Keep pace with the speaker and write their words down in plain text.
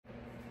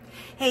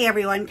Hey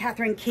everyone,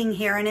 Catherine King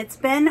here, and it's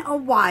been a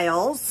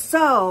while.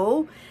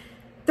 So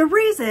the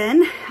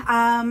reason,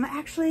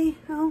 actually,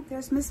 oh,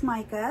 there's Miss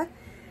Micah.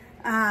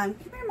 Come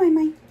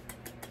here,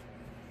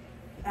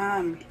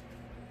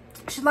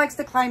 she likes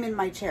to climb in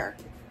my chair.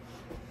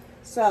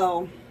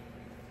 So,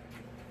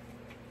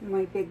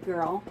 my big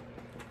girl.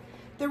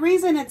 The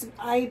reason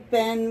I've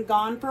been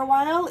gone for a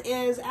while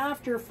is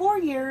after 4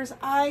 years,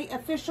 I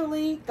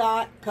officially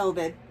got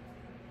COVID.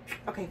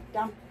 Okay,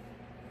 down,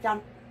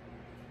 down,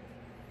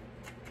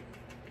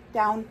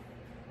 down.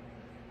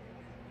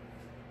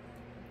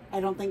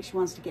 I don't think she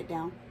wants to get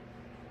down.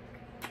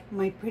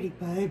 My pretty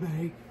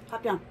baby.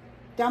 Hop down.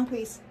 Down,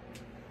 please.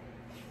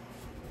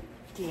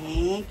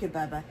 Thank you,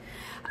 Bubba.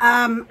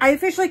 I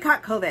officially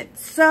caught COVID.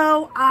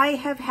 So I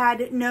have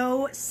had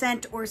no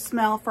scent or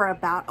smell for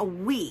about a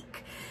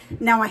week.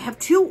 Now I have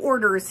 2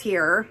 orders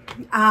here.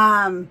 So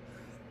I'm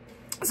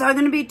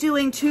going to be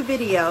doing 2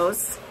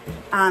 videos.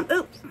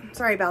 Oops,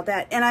 sorry about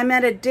that. And I'm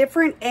at a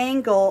different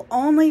angle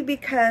only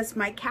because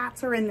my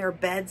cats are in their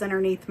beds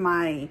underneath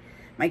my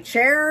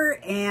chair.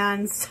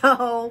 And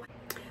so,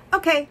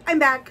 okay, I'm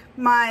back.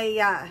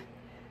 My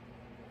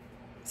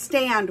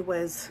stand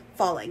was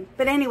falling.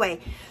 But anyway,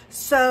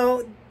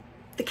 so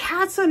the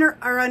cats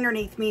are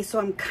underneath me, so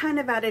I'm kind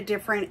of at a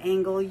different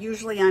angle.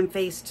 Usually I'm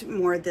faced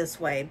more this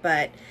way,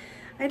 but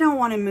I don't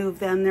want to move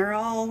them. They're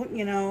all,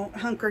 you know,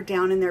 hunkered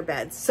down in their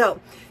beds. So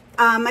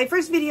my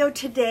first video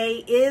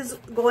today is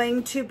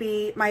going to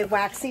be my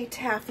Waxy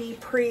Taffy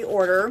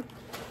pre-order.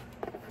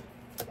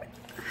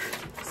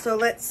 So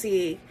let's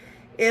see.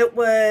 It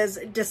was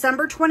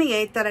December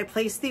 28th that I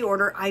placed the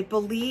order. I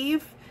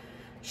believe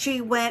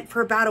she went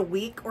for about a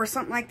week or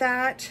something like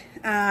that.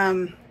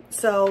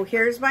 So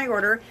here's my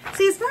order.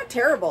 See, it's not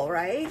terrible,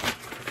 right?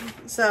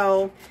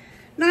 So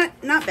not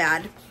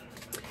bad.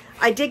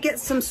 I did get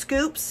some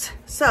scoops,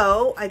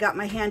 so I got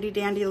my handy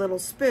dandy little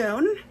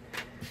spoon.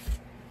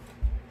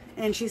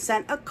 And she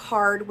sent a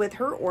card with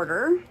her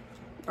order,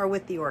 or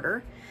with the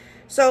order.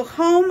 So,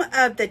 home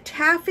of the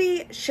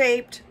taffy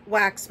shaped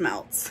wax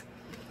melts.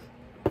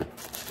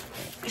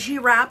 She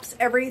wraps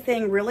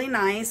everything really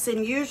nice,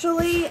 and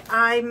usually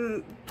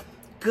I'm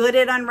good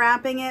at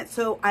unwrapping it,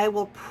 so I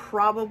will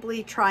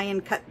probably try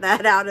and cut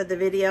that out of the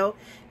video,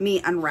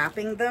 me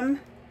unwrapping them.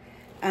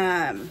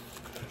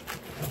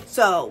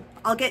 So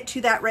I'll get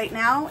to that right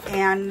now,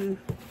 and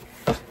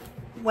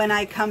when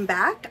I come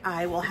back,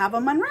 I will have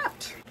them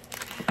unwrapped.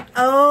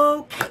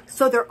 Okay,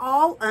 so they're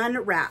all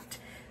unwrapped.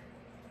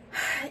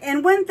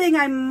 And one thing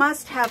I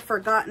must have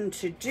forgotten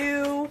to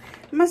do,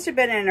 must have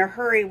been in a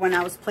hurry when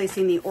I was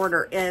placing the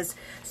order, is,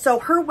 so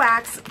her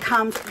wax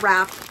comes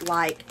wrapped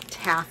like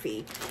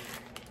taffy.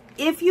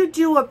 If you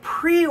do a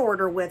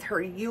pre-order with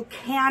her, you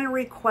can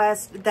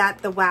request that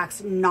the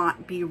wax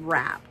not be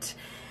wrapped.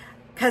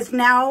 Because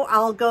now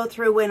I'll go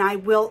through and I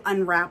will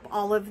unwrap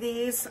all of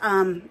these.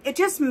 It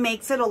just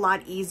makes it a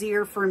lot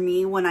easier for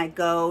me when I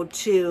go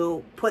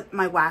to put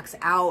my wax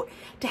out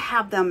to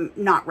have them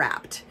not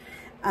wrapped.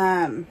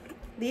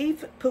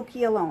 Leave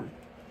Pookie alone.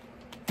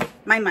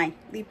 My,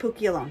 leave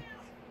Pookie alone.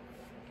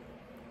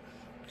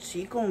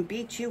 She gonna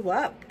beat you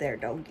up there,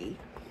 doggy.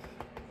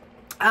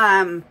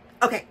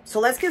 Okay, so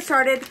let's get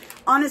started.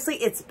 Honestly,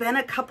 it's been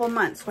a couple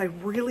months, so I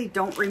really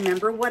don't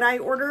remember what I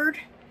ordered.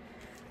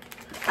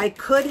 I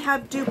could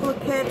have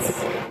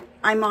duplicates.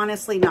 I'm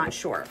honestly not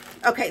sure.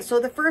 Okay, so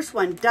the first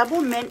one,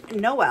 Double Mint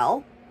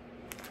Noel.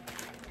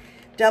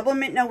 Double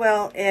Mint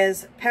Noel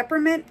is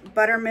peppermint,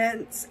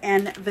 buttermints,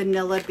 and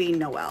vanilla bean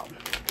Noel.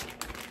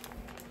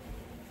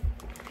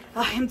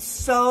 I'm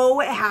so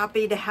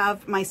happy to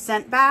have my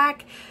scent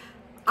back.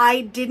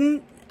 I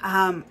didn't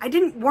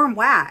warm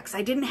wax.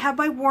 I didn't have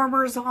my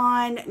warmers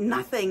on,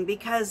 nothing,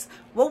 because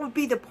what would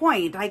be the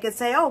point? I could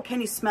say, oh,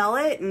 can you smell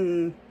it?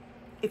 And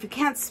if you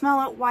can't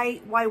smell it,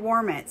 why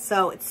warm it?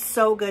 So it's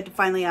so good to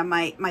finally have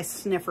my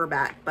sniffer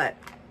back. But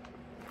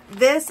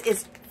this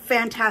is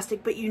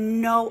fantastic. But you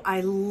know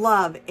I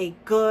love a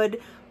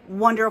good,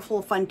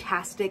 wonderful,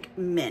 fantastic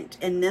mint.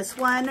 And this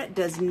one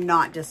does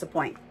not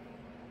disappoint.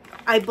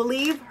 I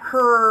believe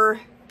her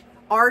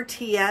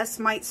RTS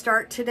might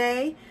start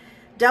today.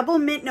 Double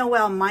Mint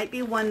Noel might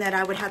be one that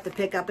I would have to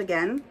pick up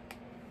again.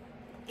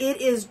 It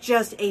is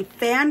just a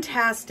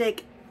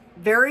fantastic,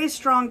 very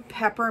strong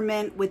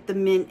peppermint with the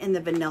mint and the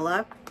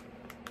vanilla,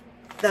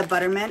 the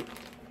buttermint.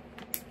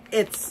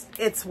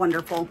 It's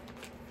wonderful.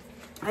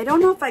 I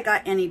don't know if I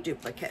got any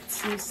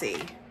duplicates. Let me see.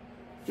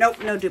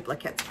 Nope, no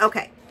duplicates.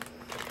 Okay.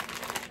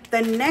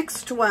 The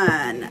next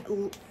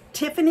one,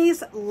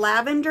 Tiffany's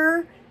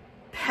Lavender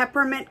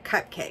Peppermint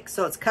Cupcakes.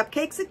 So it's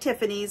cupcakes at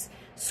Tiffany's,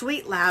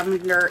 sweet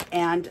lavender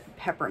and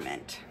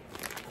peppermint.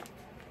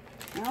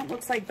 Well, it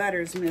looks like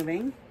Butter's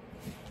moving.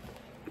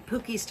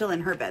 Pookie's still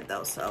in her bed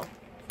though, so.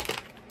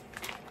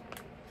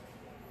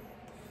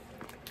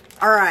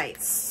 All right,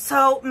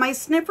 so my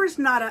sniffer's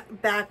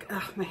not back,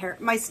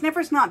 my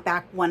sniffer's not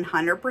back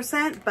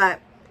 100%, but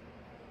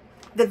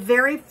the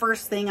very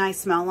first thing I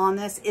smell on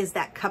this is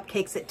that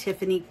Cupcakes at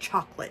Tiffany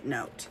chocolate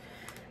note.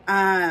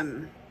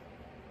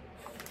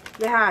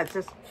 Yeah, it's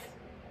just,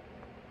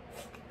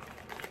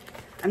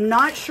 I'm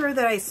not sure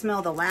that I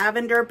smell the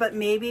lavender, but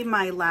maybe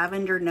my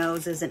lavender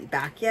nose isn't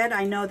back yet.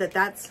 I know that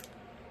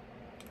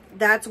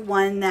that's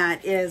one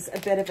that is a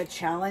bit of a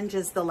challenge,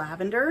 is the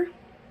lavender.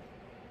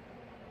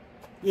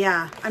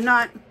 Yeah, I'm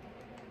not,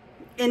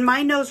 in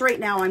my nose right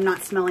now, I'm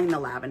not smelling the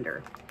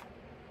lavender.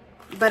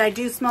 But I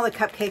do smell the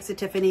cupcakes at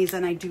Tiffany's,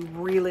 and I do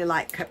really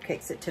like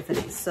cupcakes at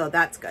Tiffany's, so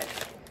that's good.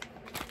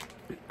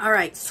 All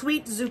right,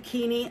 sweet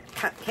zucchini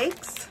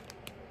cupcakes.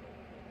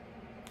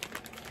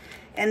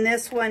 And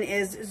this one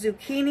is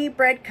zucchini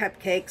bread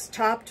cupcakes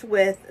topped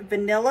with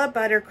vanilla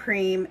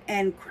buttercream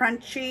and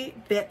crunchy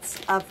bits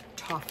of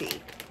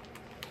toffee.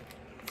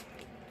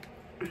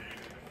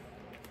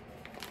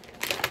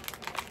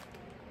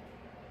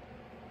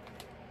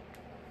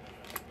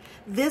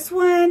 This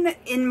one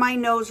in my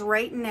nose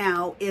right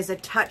now is a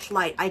touch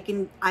light. I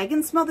can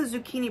smell the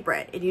zucchini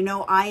bread, and you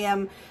know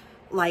I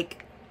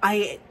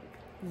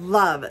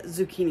love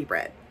zucchini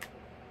bread.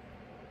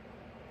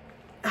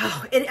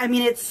 Oh, I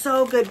mean, it's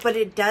so good, but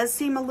it does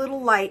seem a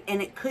little light,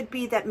 and it could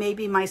be that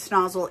maybe my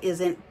snozzle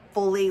isn't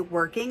fully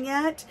working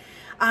yet.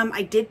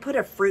 I did put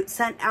a fruit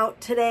scent out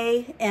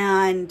today,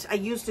 and I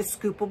used a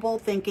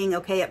scoopable thinking,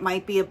 okay, it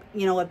might be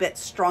a bit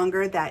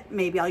stronger, that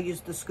maybe I'll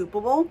use the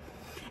scoopable,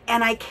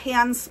 and I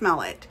can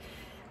smell it.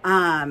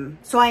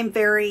 So I'm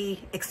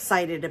very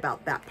excited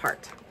about that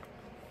part.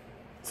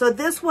 So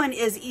this one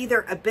is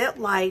either a bit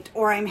light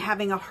or I'm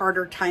having a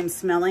harder time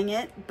smelling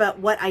it, but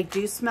what I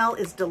do smell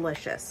is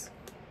delicious.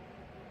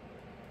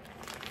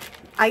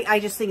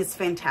 I just think it's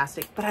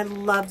fantastic, but I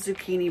love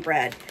zucchini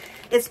bread.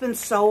 It's been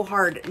so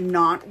hard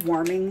not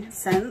warming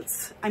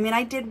since. I mean,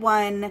 I did a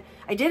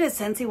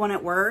Scentsy one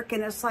at work,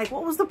 and it's like,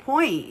 what was the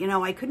point? You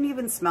know, I couldn't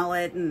even smell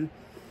it, and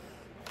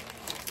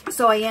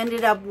so I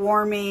ended up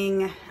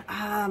warming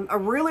a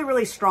really,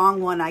 really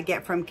strong one I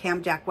get from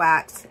Cam Jack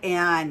Wax,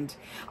 and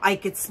I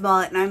could smell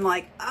it, and I'm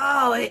like,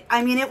 oh,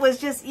 I mean, it was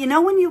just, you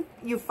know, when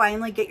you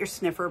finally get your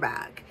sniffer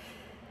back,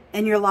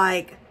 and you're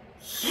like,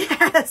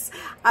 yes,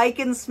 I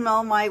can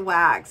smell my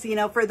wax. You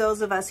know, for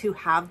those of us who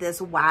have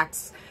this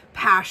wax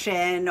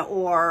passion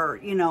or,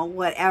 you know,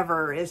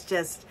 whatever,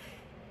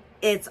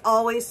 it's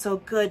always so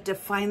good to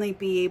finally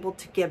be able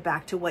to give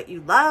back to what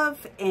you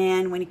love.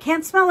 And when you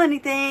can't smell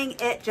anything,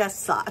 it just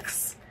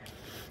sucks.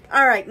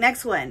 All right,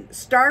 next one,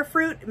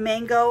 Starfruit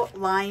Mango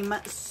Lime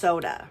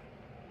Soda.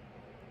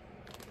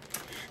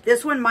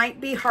 This one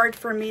might be hard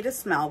for me to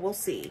smell. We'll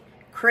see.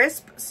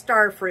 Crisp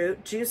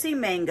starfruit, juicy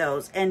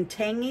mangoes, and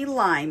tangy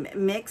lime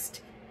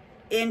mixed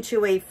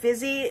into a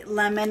fizzy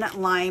lemon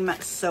lime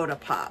soda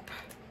pop.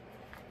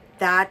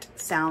 That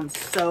sounds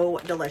so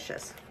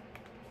delicious.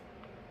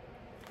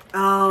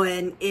 Oh,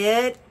 and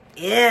it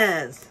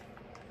is.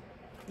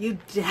 You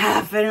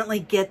definitely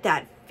get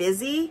that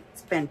fizzy.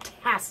 It's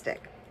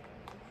fantastic.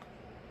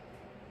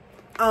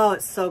 Oh,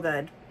 it's so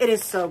good. It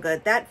is so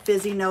good. That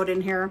fizzy note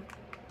in here.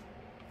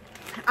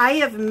 I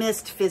have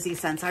missed fizzy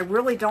scents. I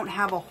really don't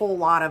have a whole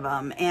lot of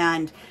them.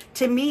 And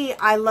to me,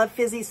 I love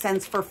fizzy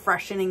scents for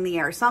freshening the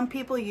air. Some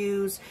people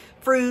use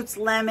fruits,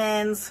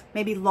 lemons,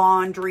 maybe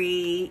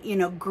laundry, you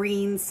know,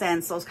 green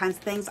scents, those kinds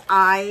of things.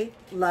 I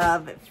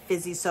love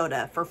fizzy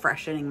soda for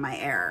freshening my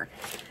air.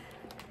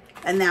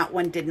 And that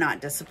one did not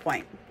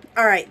disappoint.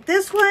 All right,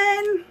 this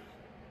one,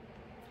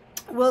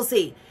 we'll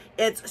see.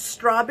 It's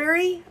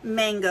strawberry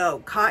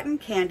mango cotton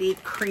candy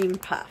cream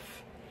puff.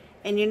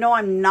 And you know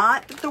I'm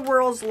not the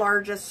world's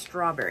largest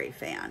strawberry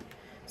fan.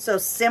 So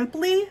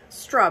simply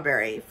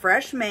strawberry,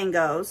 fresh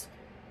mangoes,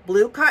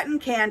 blue cotton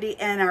candy,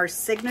 and our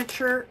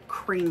signature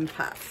cream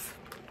puff.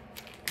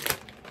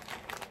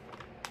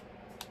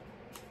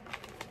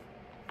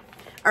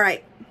 All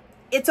right,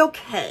 it's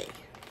okay.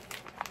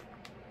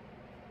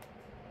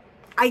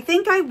 I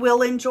think I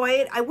will enjoy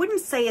it. I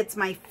wouldn't say it's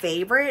my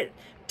favorite.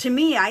 To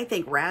me, I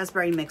think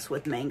raspberry mixed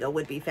with mango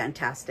would be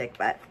fantastic,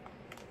 but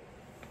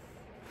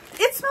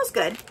it smells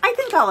good. I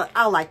think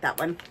I'll like that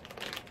one.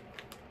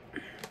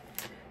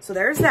 So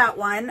there's that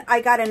one.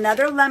 I got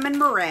another lemon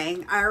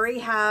meringue. I already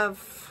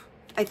have,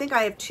 I think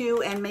I have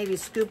 2 and maybe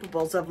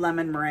scoopables of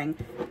lemon meringue.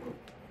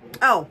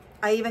 Oh,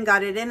 I even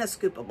got it in a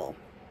scoopable.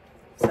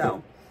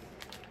 So,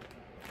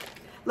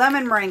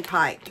 lemon meringue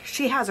pie.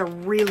 She has a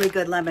really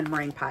good lemon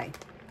meringue pie.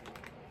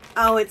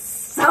 Oh, it's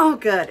so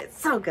good. It's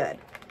so good.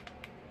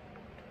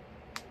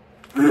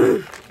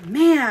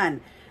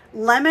 Man.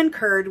 Lemon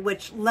curd,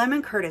 which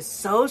lemon curd is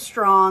so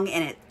strong,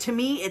 and to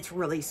me it's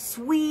really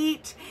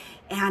sweet,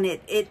 and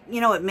it you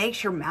know, it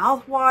makes your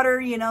mouth water,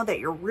 you know, that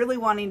you're really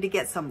wanting to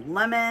get some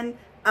lemon.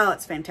 Oh,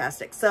 it's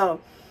fantastic. So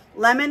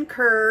lemon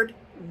curd,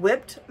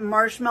 whipped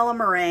marshmallow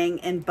meringue,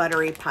 and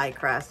buttery pie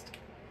crust.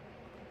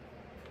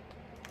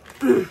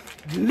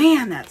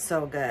 Man, that's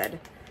so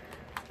good.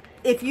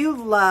 If you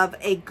love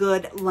a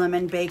good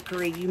lemon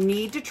bakery, you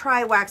need to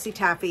try Waxy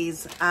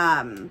Taffy's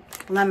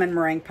lemon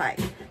meringue pie.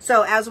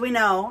 So as we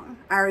know,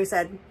 I already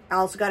said, I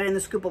also got it in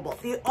the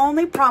scoopable. The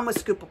only problem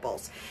with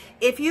scoopables,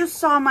 if you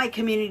saw my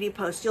community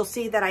post, you'll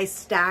see that I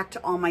stacked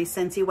all my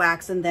Scentsy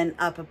wax, and then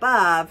up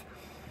above,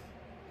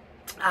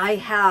 I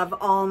have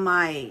all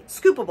my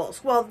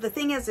scoopables. Well, the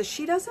thing is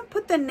she doesn't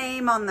put the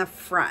name on the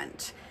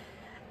front.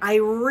 I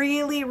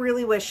really,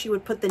 really wish she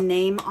would put the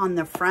name on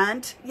the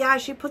front. Yeah,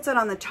 she puts it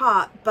on the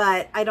top,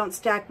 but I don't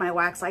stack my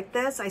wax like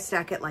this. I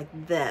stack it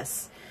like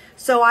this.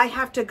 So I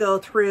have to go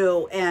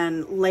through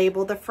and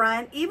label the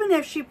front. Even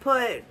if she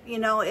put, you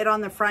know, it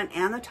on the front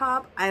and the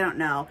top, I don't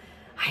know.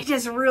 I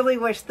just really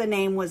wish the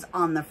name was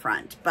on the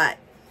front. But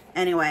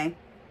anyway.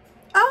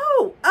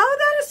 Oh,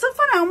 that is so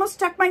fun. I almost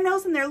stuck my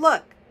nose in there.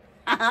 Look.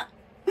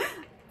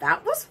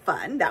 That was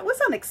fun. That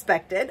was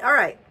unexpected. All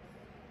right.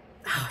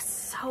 Oh,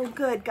 so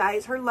good,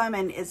 guys. Her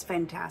lemon is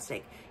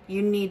fantastic.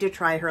 You need to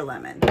try her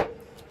lemon.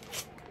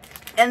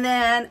 And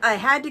then I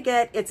had to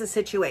get It's a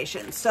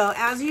Situation. So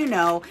as you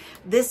know,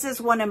 this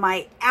is one of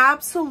my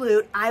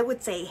absolute, I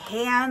would say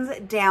hands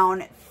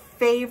down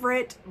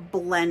favorite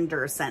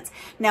blender scents.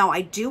 Now I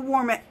do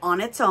warm it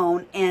on its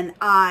own and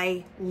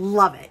I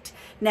love it.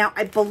 Now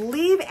I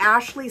believe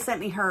Ashley sent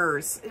me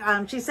hers.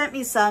 She sent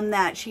me some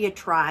that she had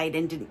tried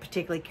and didn't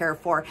particularly care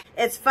for.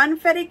 It's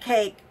funfetti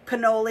cake,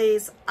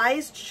 cannolis,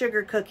 iced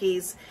sugar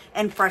cookies,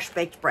 and fresh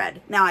baked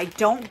bread. Now I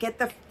don't get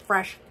the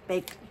fresh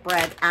baked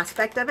bread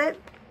aspect of it.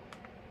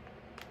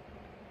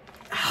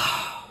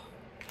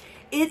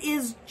 It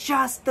is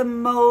just the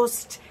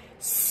most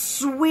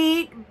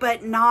sweet,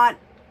 but not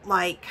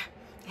like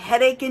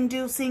headache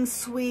inducing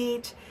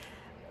sweet,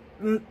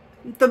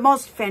 the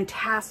most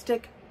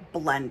fantastic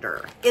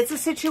blender. It's a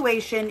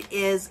Situation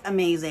is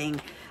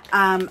amazing.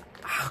 Oh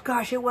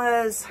gosh, it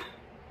was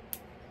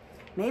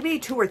maybe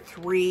 2 or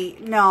 3.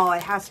 No,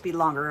 it has to be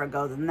longer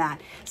ago than that.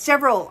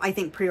 Several, I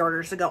think,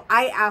 pre-orders ago,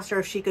 I asked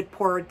her if she could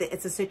pour the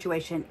It's a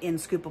Situation in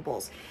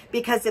scoopables.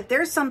 Because if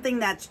there's something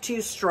that's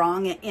too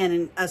strong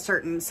in a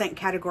certain scent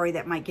category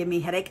that might give me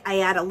a headache,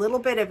 I add a little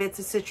bit of It's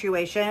a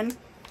Situation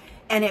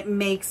and it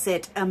makes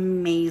it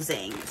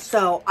amazing.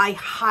 So I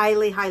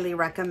highly, highly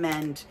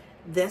recommend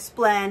this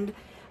blend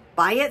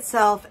by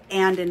itself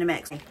and in a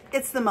mix.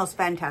 It's the most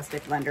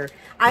fantastic blender.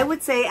 I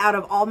would say out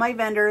of all my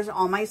vendors,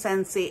 all my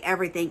Scentsy,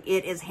 everything,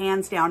 it is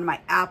hands down my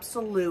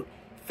absolute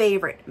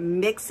favorite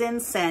mix-in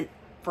scent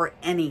for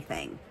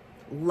anything.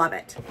 Love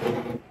it.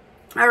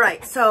 All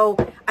right, so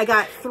I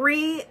got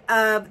 3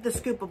 of the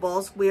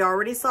scoopables. We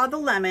already saw the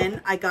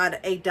lemon. I got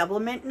a double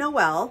mint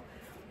Noel.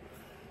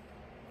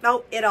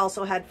 Oh, it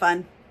also had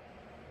fun.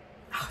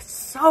 Oh,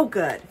 so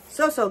good.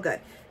 So, so good.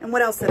 And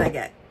what else did I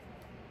get?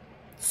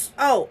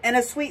 Oh, and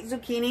a sweet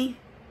zucchini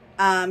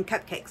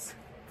cupcakes.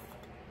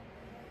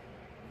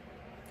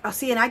 Oh,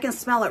 see, and I can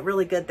smell it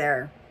really good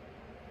there.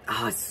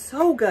 Oh, it's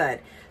so good.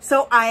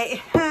 So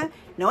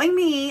knowing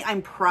me,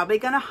 I'm probably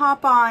going to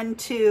hop on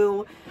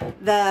to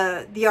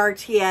the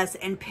RTS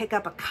and pick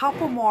up a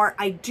couple more.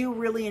 I do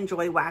really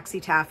enjoy Waxy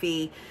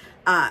Taffy.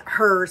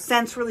 Her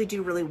scents really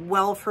do really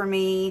well for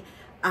me.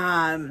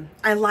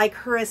 I like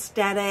her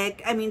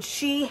aesthetic. I mean,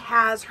 she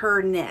has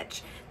her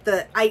niche.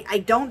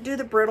 I don't do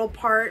the brittle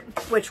part,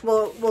 which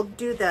we'll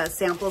do the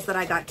samples that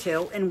I got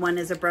too, and one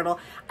is a brittle.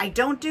 I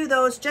don't do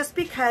those just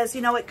because,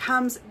 you know,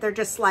 they're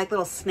just like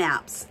little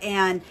snaps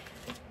and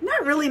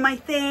not really my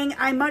thing.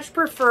 I much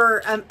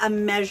prefer a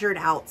measured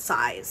out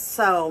size.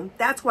 So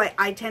that's why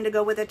I tend to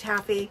go with a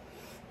taffy.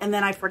 And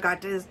then I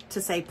forgot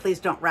to say, please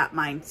don't wrap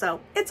mine.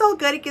 So it's all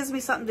good. It gives me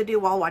something to do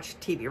while watching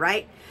TV,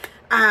 right?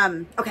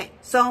 Okay,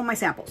 so my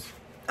samples.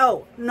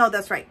 Oh, no,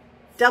 that's right.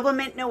 Double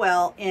Mint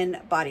Noel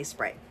in body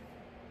spray.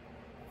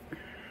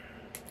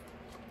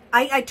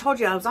 I told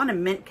you I was on a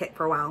mint kick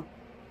for a while.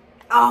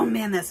 Oh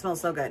man, that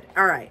smells so good.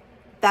 All right,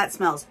 that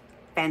smells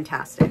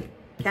fantastic.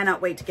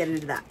 Cannot wait to get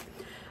into that.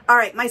 All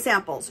right, my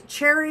samples.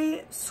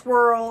 Cherry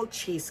Swirl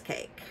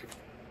Cheesecake.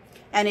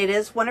 And it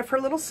is one of her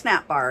little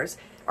snap bars.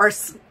 Or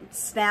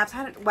snaps,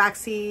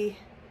 waxy.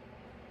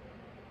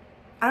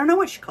 I don't know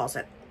what she calls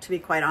it, to be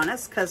quite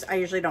honest, because I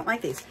usually don't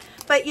like these.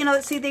 But, you know,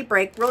 see, they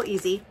break real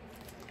easy.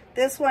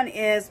 This one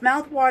is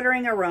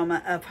mouth-watering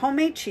aroma of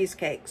homemade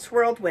cheesecake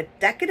swirled with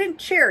decadent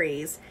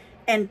cherries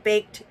and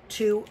baked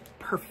to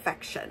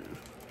perfection.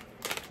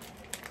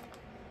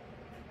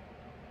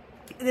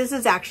 This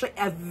is actually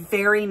a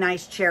very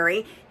nice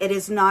cherry. It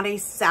is not a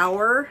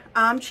sour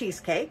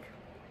cheesecake.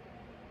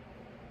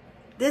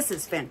 This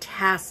is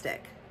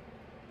fantastic.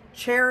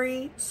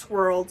 Cherry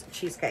swirled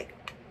cheesecake.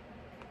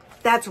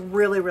 That's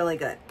really, really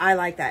good. I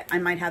like that. I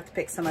might have to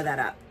pick some of that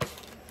up.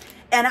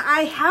 And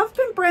I have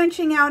been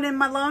branching out in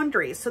my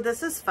laundry, so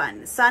this is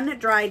fun.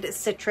 Sun-dried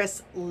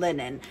citrus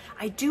linen.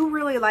 I do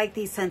really like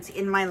these scents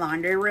in my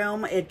laundry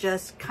room. It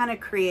just kind of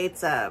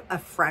creates a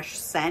fresh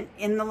scent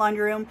in the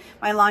laundry room.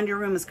 My laundry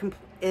room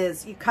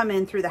is you come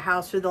in through the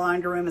house, through the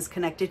laundry room is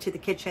connected to the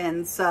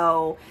kitchen.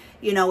 So,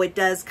 you know, it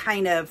does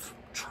kind of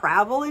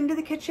travel into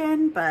the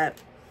kitchen, but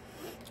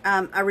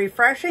a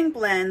refreshing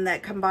blend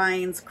that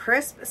combines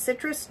crisp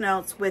citrus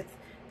notes with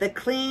the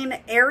clean,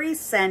 airy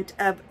scent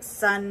of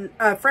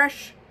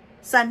fresh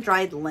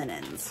sun-dried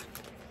linens.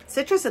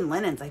 Citrus and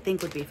linens, I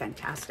think, would be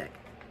fantastic.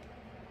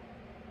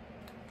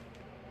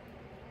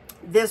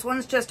 This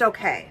one's just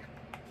okay.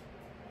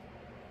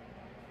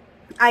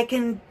 I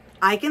can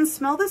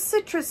smell the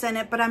citrus in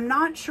it, but I'm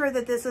not sure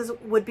that this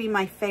would be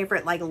my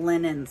favorite, like,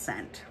 linen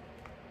scent.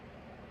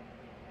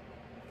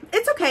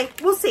 It's okay. okay,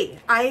 we'll see.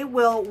 I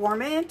will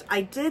warm it.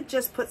 I did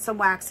just put some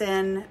wax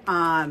in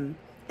the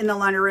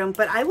laundry room,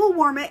 but I will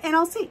warm it and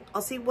I'll see.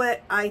 I'll see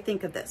what I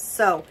think of this.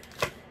 So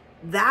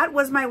that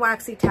was my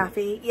Waxy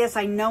Taffy. Yes,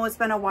 I know it's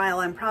been a while.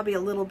 I'm probably a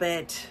little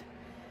bit,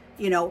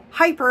 you know,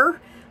 hyper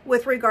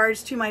with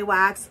regards to my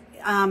wax.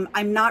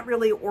 I'm not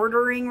really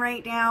ordering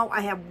right now.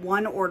 I have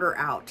one order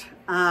out.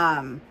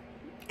 And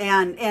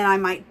I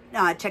might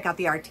check out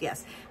the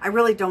RTS. I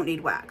really don't need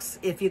wax.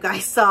 If you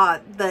guys saw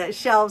the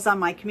shelves on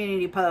my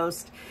community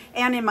post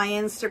and in my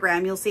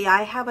Instagram, you'll see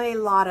I have a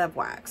lot of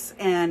wax,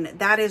 and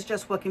that is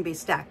just what can be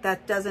stacked.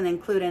 That doesn't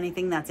include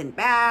anything that's in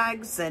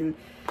bags and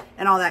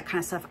all that kind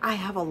of stuff. I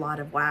have a lot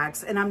of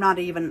wax, and I'm not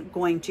even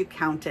going to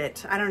count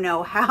it. I don't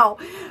know how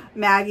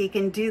Maggie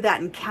can do that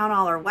and count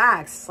all her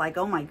wax. It's like,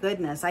 oh my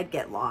goodness, I'd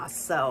get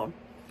lost. So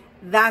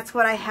that's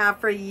what I have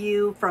for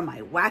you from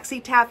my Waxy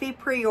Taffy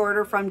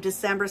pre-order from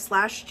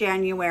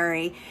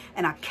December/January.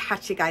 And I'll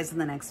catch you guys in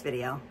the next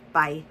video.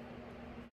 Bye.